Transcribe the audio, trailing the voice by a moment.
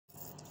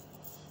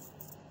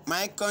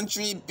My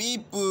country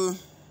people,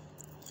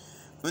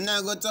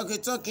 una go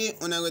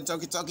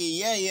talkie.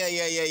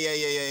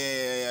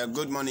 Yeah.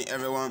 Good morning,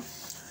 everyone.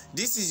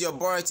 This is your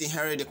boy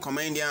Harry the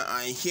Comedian.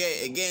 I'm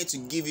here again to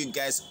give you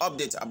guys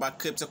updates about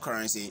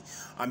cryptocurrency.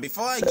 And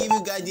before I give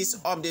you guys this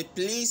update,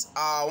 please,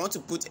 I want to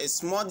put a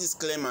small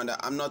disclaimer that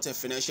I'm not a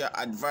financial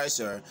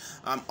advisor.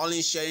 I'm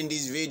only sharing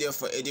this video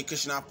for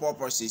educational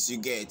purposes.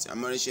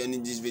 I'm only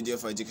sharing this video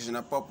for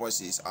educational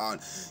purposes and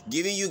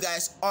giving you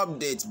guys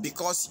updates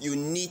because you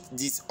need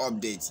this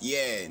update.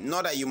 Yeah,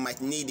 not that you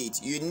might need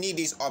it. You need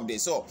this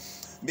update. So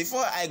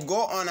before I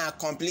go on and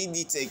complete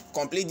this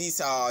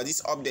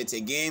update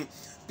again,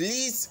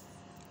 please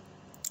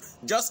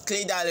just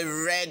click that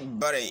red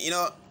button,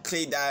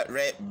 click that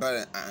red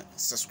button and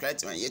subscribe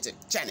to my YouTube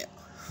channel.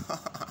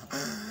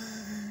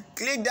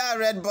 Click that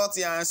red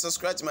button and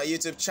subscribe to my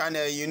YouTube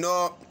channel,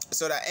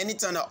 so that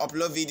anytime I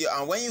upload video,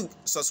 and when you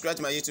subscribe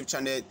to my YouTube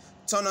channel,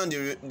 turn on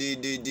the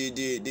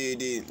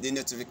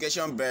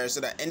notification bell so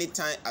that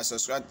anytime I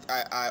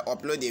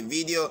upload a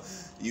video,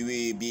 you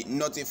will be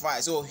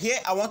notified. So here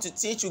I want to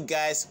teach you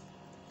guys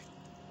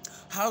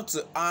how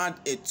to add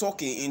a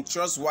token in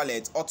Trust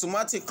Wallet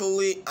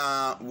automatically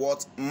and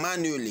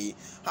manually.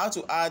 How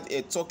to add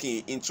a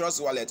token in Trust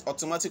Wallet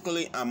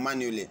automatically and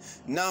manually.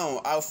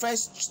 Now I'll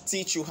first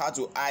teach you how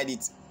to add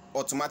it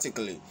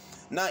automatically.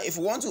 Now if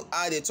you want to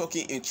add a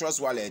token in Trust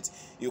Wallet,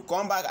 you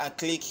come back and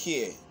click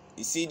here.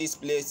 You see this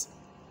place?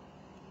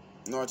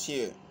 Not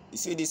here. You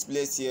see this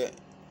place here?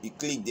 You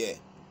click there.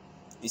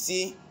 You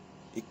see?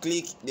 You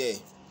click there.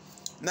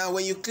 Now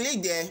when you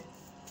click there,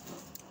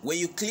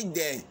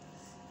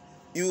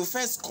 you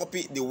first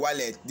copy the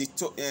wallet, the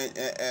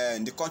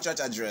contract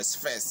address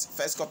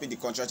first copy the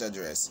contract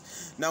address.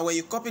 Now when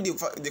you copy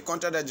the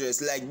contract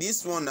address, like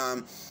this one,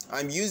 I'm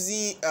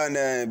using an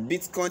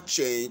Bitcoin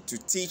chain to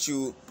teach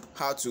you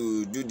how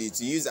to do this,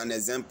 to use an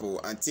example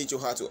and teach you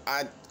how to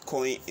add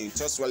coin in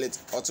Trust Wallet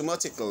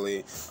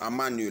automatically and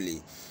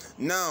manually.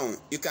 Now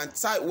you can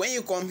type, when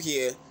you come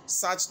here,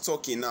 search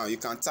token. Now you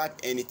can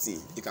type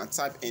anything.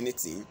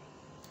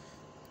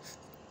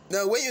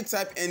 Now when you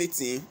type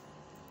anything,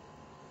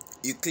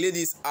 you click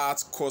this add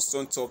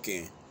custom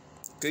token.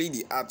 Click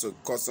the add to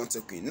custom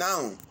token.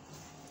 Now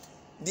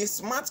the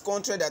smart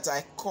contract that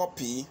I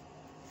copy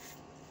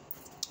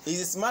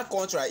is a smart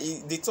contract.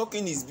 The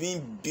token is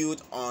being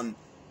built on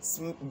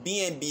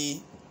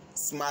BNB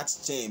smart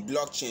chain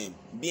blockchain.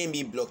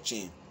 BNB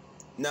blockchain.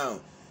 Now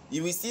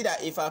you will see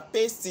that if I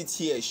paste it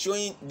here,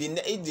 showing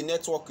if the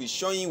network is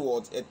showing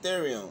what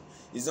Ethereum,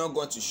 is not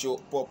going to show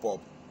pop up.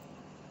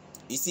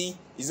 You see,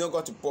 it's not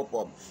going to pop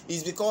up.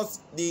 It's because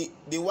the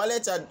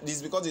wallet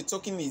is because the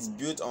token is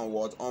built on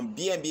what? On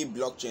BNB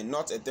blockchain,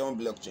 not Ethereum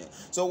blockchain.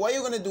 So what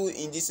you're gonna do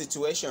in this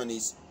situation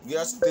is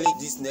just click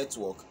this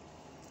network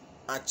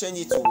and change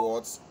it to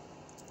what?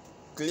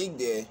 Click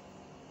there.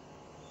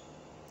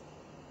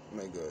 Oh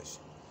my gosh.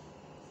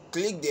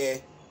 Click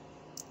there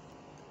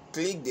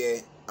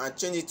and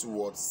change it to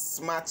what?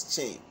 Smart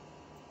chain.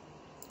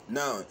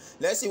 Now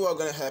let's see what's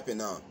gonna happen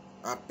now.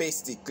 And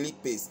paste it.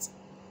 Click paste.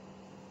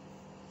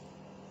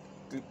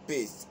 Click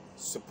paste.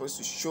 Supposed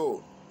to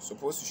show.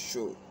 It will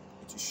show.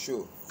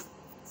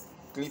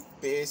 Click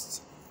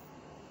paste.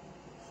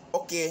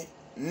 Okay.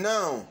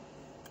 Now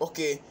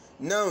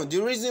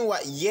the reason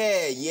why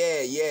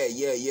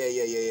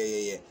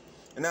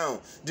Now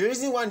the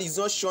reason why it's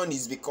not shown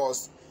is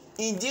because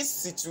in this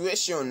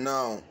situation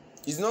now,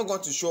 it's not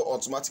going to show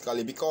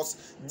automatically, because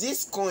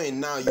this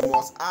coin now you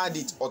must add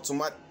it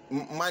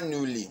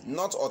manually,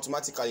 not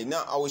automatically.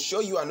 Now I will show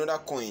you another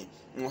coin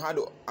on how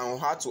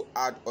to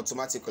add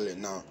automatically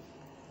now.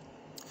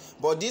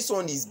 But this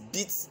one is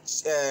Bitcoin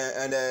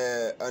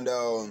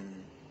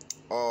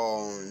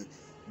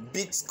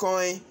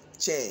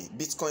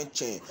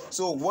chain.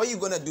 So what you're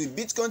gonna do,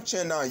 Bitcoin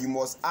chain now, you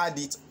must add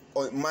it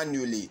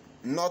manually,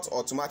 not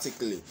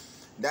automatically.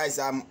 That is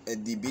how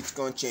the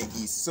Bitcoin chain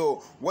is.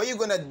 So what you're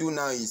gonna do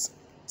now is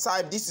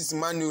type, this is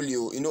manually.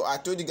 I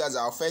told you guys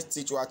I'll first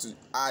teach you how to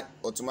add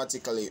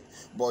automatically,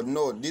 but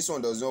no, this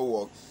one does not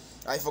work.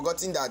 I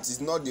forgotten that it's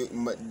not the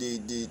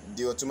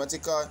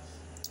automatical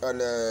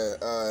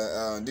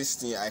this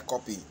thing I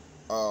copy,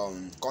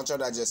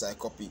 contract address I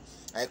copy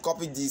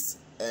this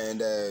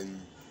and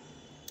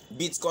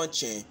Bitcoin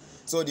chain.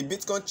 So the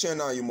Bitcoin chain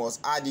now you must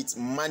add it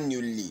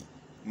manually.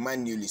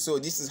 So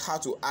this is how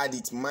to add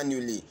it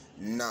manually.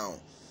 Now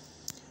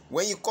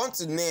when you come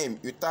to name,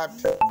 you type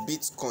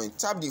Bitcoin.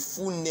 Type the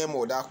full name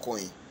of that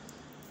coin.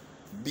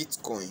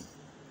 Bitcoin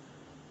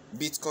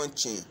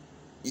chain.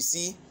 You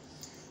see?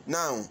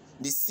 Now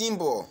the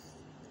symbol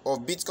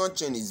of Bitcoin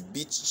chain is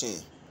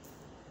BitChain.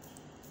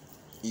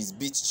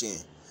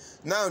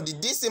 Now the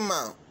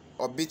decimal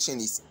of BitChain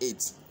is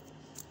 8.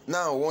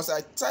 Now once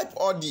I type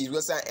all these,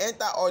 once I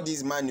enter all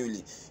these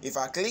manually, if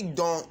I click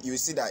done, you will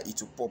see that it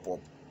will pop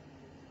up.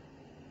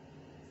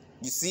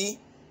 You see?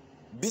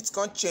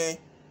 Bitcoin chain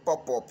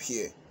pop up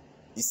here.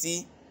 You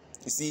see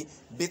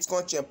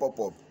Bitcoin chain pop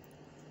up.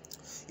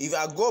 If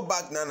I go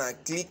back now and I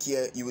click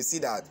here, you will see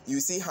that, you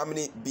see how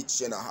many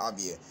BitChain I have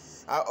here.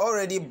 I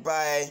already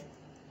buy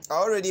I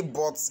already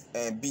bought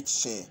a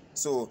BitChain,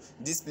 so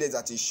this place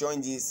that is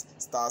showing this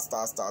star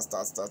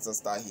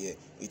here,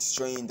 it's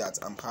showing that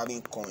I'm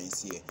having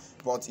coins here.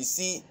 But you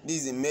see, this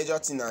is the major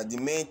thing and the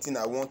main thing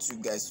I want you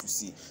guys to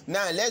see.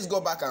 Now let's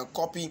go back and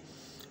copy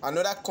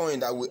another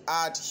coin that we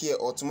add here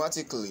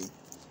automatically.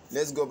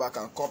 Let's go back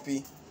and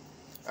copy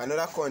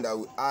another coin that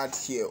we add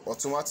here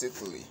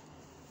automatically.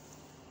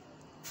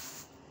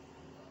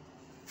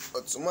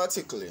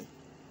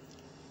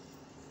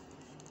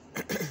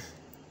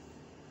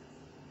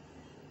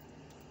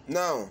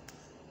 Now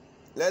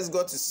let's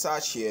go to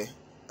search here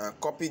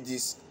and copy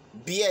this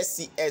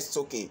BSCS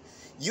token.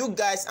 You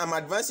guys, I'm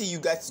advising you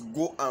guys to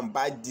go and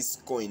buy this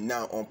coin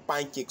now on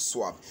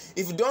PancakeSwap.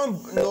 If you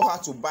don't know how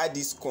to buy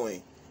this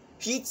coin,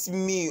 hit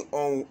me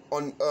on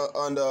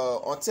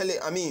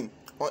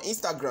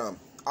Instagram.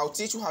 I'll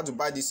teach you how to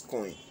buy this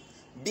coin.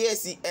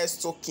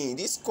 BSCS token.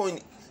 This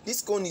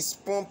coin is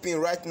pumping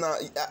right now,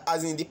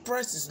 as in the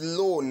price is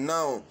low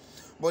now.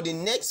 But the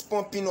next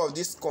pumping of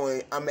this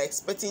coin, I'm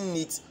expecting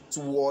it to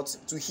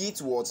hit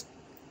what?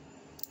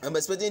 I'm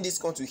expecting this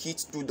coin to hit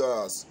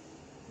 $2.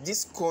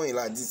 This coin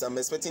like this, I'm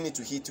expecting it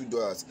to hit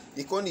 $2.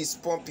 The coin is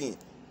pumping.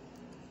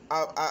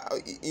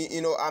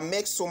 I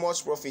make so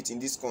much profit in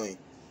this coin.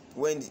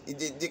 When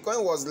the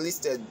coin was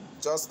listed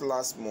just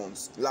last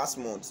month.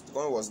 The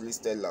coin was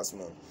listed last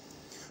month.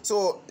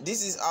 So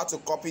this is how to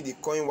copy the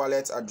coin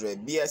wallet address,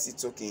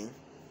 BSC token.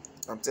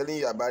 I'm telling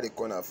you about the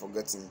coin, I'm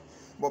forgetting.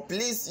 But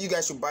please, you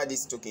guys should buy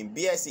this token,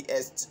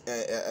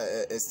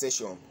 BSCS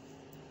station.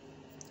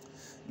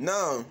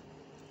 Now,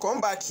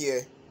 come back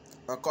here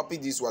and copy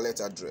this wallet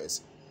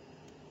address.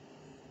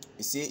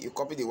 You see, you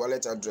copy the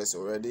wallet address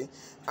already,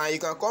 and you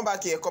can come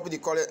back here, copy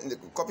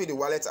the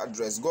wallet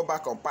address, go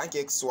back on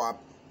PancakeSwap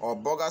or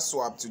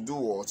BurgerSwap to do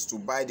what? To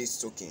buy this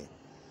token.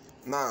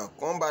 Now,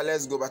 come back.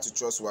 Let's go back to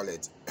Trust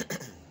Wallet.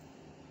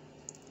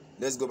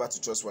 Let's go back to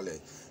Trust Wallet.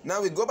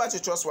 Now we go back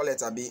to Trust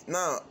Wallet, Abi.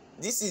 Now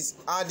this is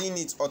adding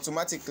it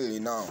automatically.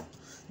 Now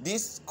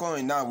this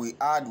coin now we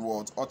add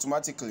what?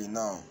 Automatically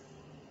now.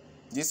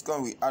 This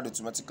coin we add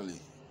automatically.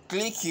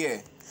 Click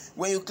here.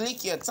 When you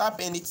click here, tap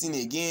anything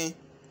again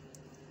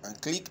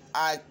and click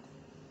add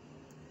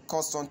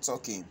custom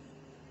token.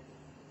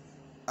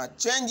 And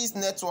change this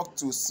network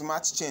to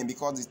smart chain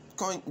because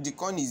the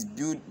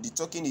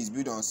token is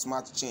built on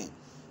smart chain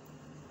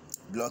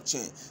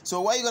blockchain.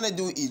 So what you're gonna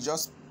do is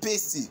just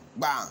paste it.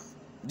 Bam.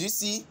 Do you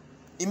see?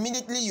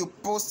 Immediately you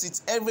post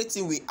it,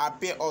 everything will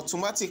appear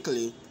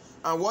automatically,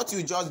 and what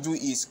you just do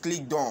is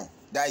click done.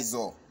 That is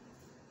all.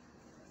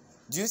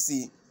 Do you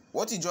see?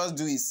 What you just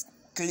do is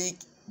click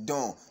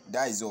done.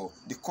 That is all.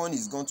 The coin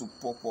is going to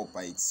pop up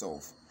by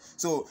itself.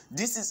 So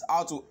this is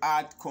how to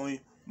add coin.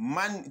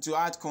 To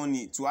add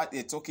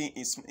a token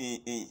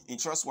in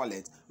Trust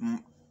Wallet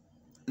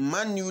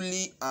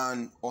manually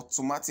and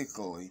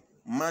automatically.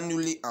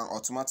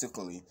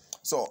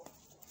 So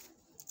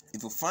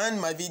if you find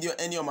my video,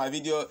 any of my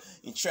video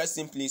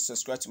interesting, please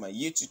subscribe to my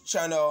YouTube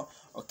channel.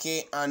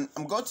 Okay, and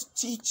I'm going to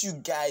teach you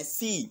guys.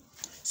 See,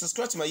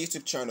 subscribe to my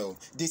YouTube channel.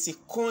 There's a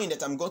coin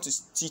that I'm going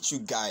to teach you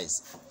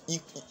guys.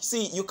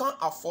 You can't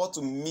afford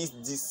to miss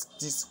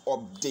this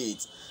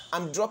update.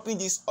 I'm dropping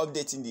this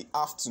update in the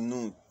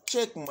afternoon.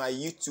 Check my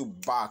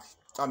YouTube back.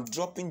 I'm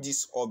dropping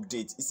this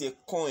update. It's a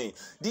coin.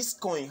 This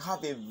coin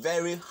have a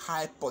very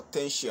high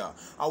potential.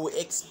 I will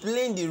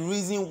explain the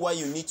reason why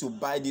you need to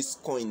buy this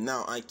coin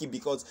now and keep,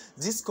 because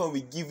this coin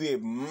will give you a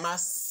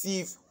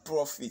massive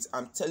profit.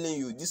 I'm telling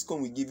you, this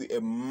coin will give you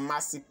a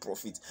massive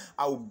profit.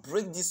 I will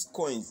break these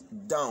coins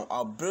down.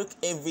 I'll break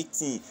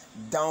everything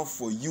down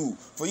for you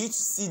to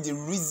see the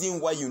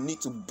reason why you need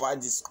to buy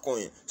this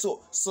coin.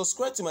 So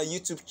subscribe to my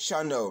YouTube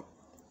channel.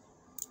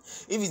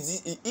 If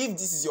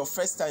this is your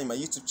first time in my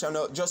YouTube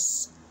channel,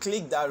 just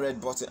click that red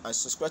button and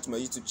subscribe to my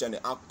YouTube channel,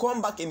 and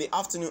come back in the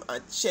afternoon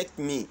and check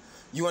me.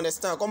 You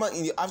understand? Come back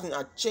in the afternoon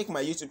and check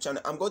my YouTube channel.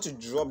 I'm going to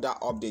drop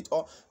that update,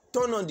 or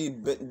turn on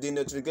the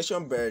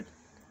notification bell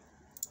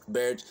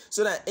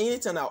so that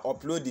anytime I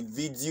upload the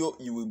video,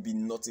 you will be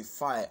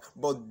notified.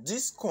 But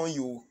this coin,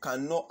 you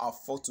cannot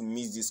afford to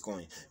miss this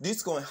coin.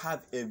 This coin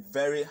have a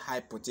very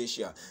high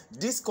potential.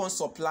 This coin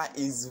supply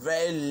is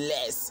very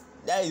less.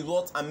 That is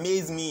what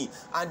amazed me,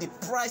 and the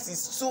price is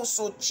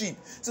so cheap.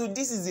 So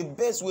this is the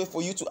best way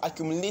for you to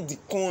accumulate the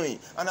coin,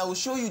 and I will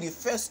show you the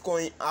first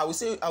coin. I will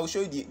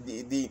show you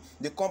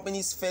the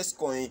company's first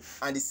coin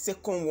and the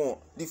second one.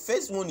 The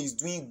first one is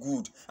doing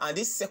good, and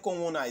this second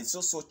one is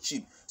so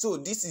cheap. So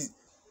this is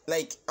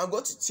like, I'm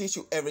going to teach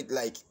you everything.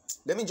 Like,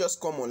 let me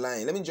just come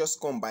online. Let me just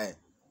come by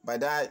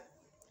that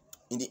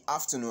in the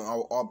afternoon. I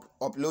will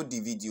upload the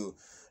video.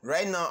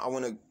 Right now I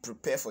want to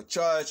prepare for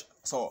church,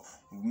 so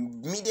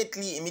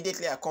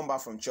immediately I come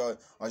back from church,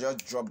 I'll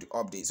just drop the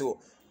update.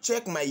 So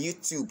check my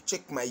YouTube,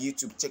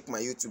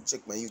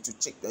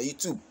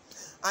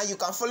 and you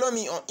can follow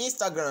me on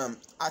Instagram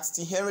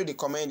at Henry the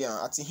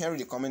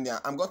Comedian.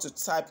 I'm going to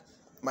type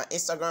my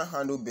Instagram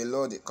handle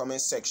below the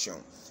comment section,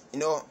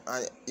 and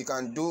you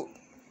can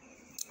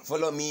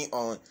follow me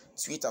on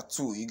Twitter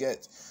too, you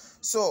get.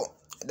 So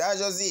That's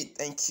just it.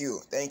 Thank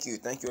you.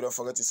 Don't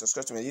forget to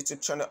subscribe to my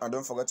YouTube channel, and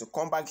don't forget to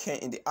come back here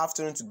in the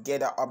afternoon to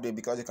get that update,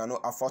 because you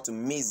cannot afford to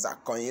miss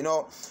that coin. You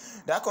know,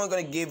 that coin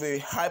gonna give you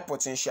high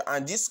potential,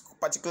 and this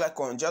particular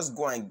coin, just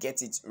go and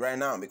get it right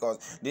now,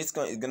 because this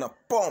coin is gonna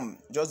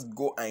pump. Just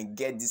go and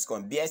get this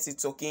coin, BSC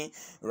token,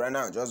 right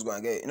now. Just go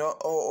and get it. You know,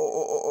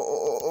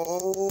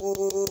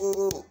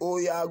 oh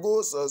yeah,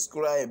 go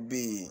subscribe,